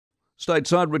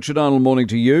Stateside, Richard Arnold, morning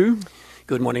to you.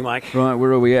 Good morning, Mike. Right,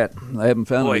 where are we at? They haven't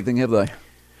found anything, have they?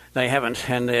 They haven't,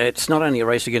 and it's not only a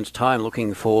race against time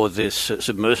looking for this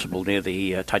submersible near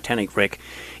the Titanic wreck.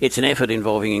 It's an effort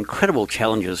involving incredible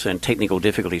challenges and technical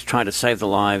difficulties, trying to save the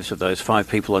lives of those 5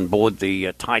 people on board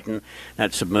the Titan,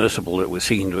 that submersible that was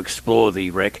seeking to explore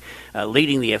the wreck.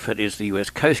 Leading the effort is the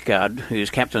US Coast Guard, whose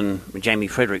Captain Jamie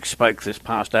Frederick spoke this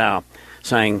past hour,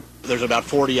 saying, "There's about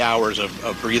 40 hours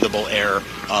of breathable air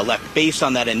left based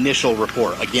on that initial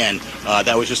report." Again,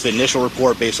 that was just the initial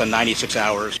report based on 96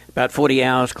 hours. About 40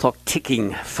 hours, clock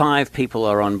ticking. 5 people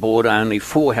are on board. Only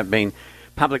 4 have been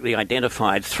publicly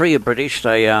identified. 3 are British.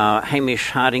 They are Hamish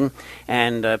Harding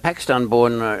and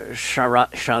Pakistan-born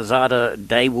Shahzada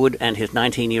Dawood and his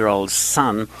 19-year-old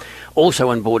son. Also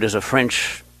on board is a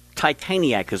French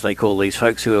Titaniac, as they call these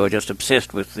folks, who are just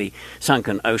obsessed with the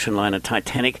sunken ocean liner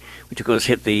Titanic, which of course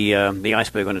hit the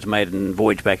iceberg on its maiden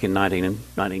voyage back in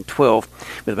 1912,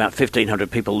 with about 1,500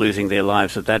 people losing their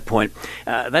lives at that point.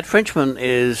 That Frenchman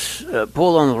is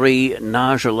Paul-Henri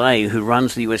Nargeolet, who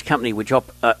runs the US company which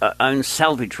owns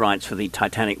salvage rights for the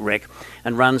Titanic wreck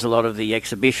and runs a lot of the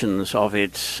exhibitions of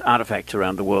its artefacts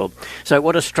around the world. So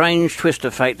what a strange twist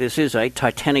of fate this is,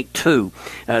 Titanic 2.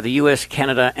 The US,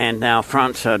 Canada and now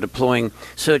France are deploying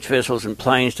search vessels and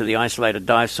planes to the isolated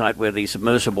dive site where the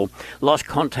submersible lost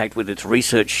contact with its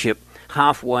research ship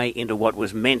halfway into what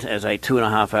was meant as a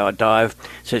 2.5-hour dive,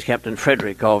 says Captain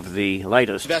Frederick of the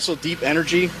latest. Vessel Deep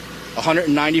Energy,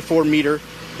 194-meter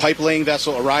pipe-laying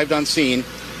vessel, arrived on scene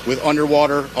with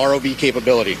underwater ROV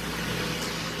capability.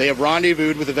 They have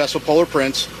rendezvoused with the vessel Polar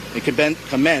Prince and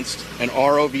commenced an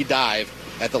ROV dive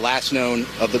at the last known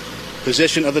of the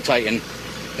position of the Titan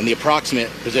and the approximate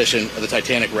position of the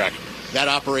Titanic wreck. That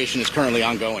operation is currently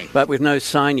ongoing. But with no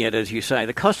sign yet, as you say.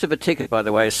 The cost of a ticket, by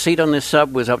the way, a seat on this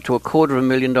sub was up to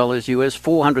 $250,000 US,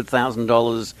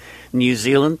 $400,000 New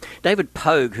Zealand. David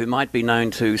Pogue, who might be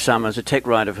known to some as a tech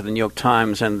writer for the New York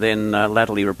Times and then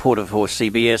latterly reporter for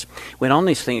CBS, went on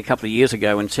this thing a couple of years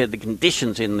ago and said the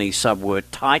conditions in the sub were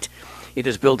tight. It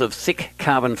is built of thick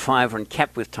carbon fibre and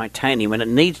capped with titanium, and it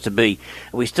needs to be.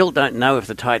 We still don't know if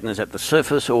the Titan is at the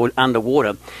surface or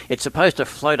underwater. It's supposed to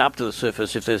float up to the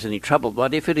surface if there's any trouble,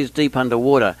 but if it is deep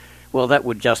underwater, well, that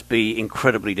would just be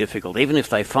incredibly difficult. Even if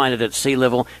they find it at sea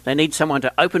level, they need someone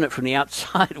to open it from the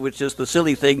outside, which is the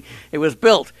silly thing. It was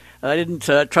built. They didn't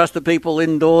trust the people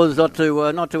indoors not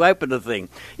to open the thing.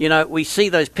 You know, we see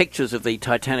those pictures of the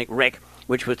Titanic wreck,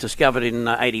 which was discovered in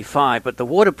 85, but the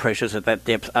water pressures at that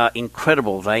depth are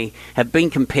incredible. They have been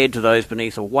compared to those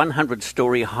beneath a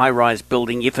 100-story high-rise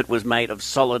building if it was made of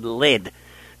solid lead.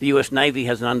 The US Navy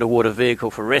has an underwater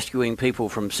vehicle for rescuing people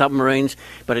from submarines,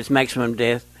 but its maximum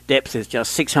depth is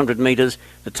just 600 metres.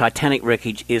 The Titanic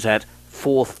wreckage is at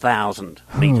 4,000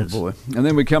 metres. Oh, boy. And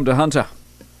then we come to Hunter.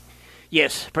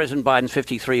 Yes, President Biden's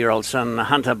 53-year-old son,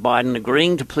 Hunter Biden,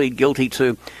 agreeing to plead guilty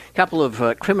to a couple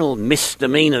of criminal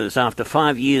misdemeanors after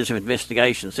 5 years of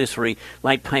investigations. This for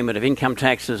late payment of income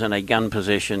taxes and a gun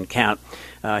possession count.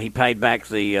 He paid back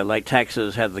the late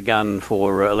taxes, had the gun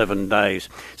for 11 days.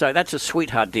 So that's a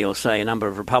sweetheart deal, say a number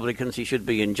of Republicans. He should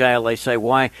be in jail. They say,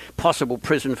 why possible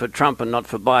prison for Trump and not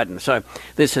for Biden? So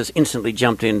this has instantly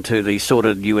jumped into the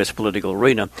sordid US political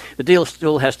arena. The deal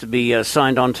still has to be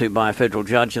signed onto by a federal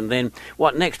judge, and then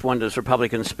what next, wonders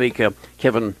Republican Speaker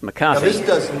Kevin McCarthy. Now, this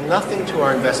does nothing to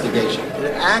our investigation.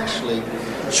 It actually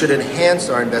should enhance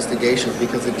our investigation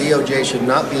because the DOJ should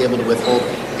not be able to withhold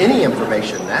any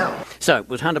information now. So,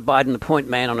 was Hunter Biden the point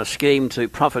man on a scheme to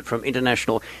profit from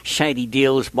international shady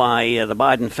deals by the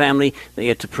Biden family? They're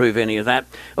yet to prove any of that.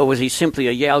 Or was he simply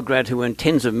a Yale grad who earned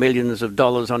tens of millions of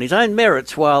dollars on his own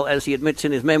merits while, as he admits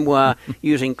in his memoir,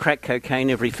 using crack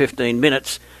cocaine every 15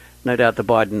 minutes? No doubt the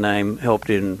Biden name helped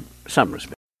in some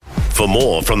respect. For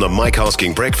more from the Mike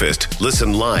Hosking Breakfast,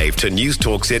 listen live to News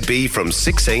Talk ZB from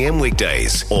 6 a.m.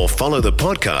 weekdays or follow the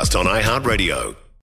podcast on iHeartRadio.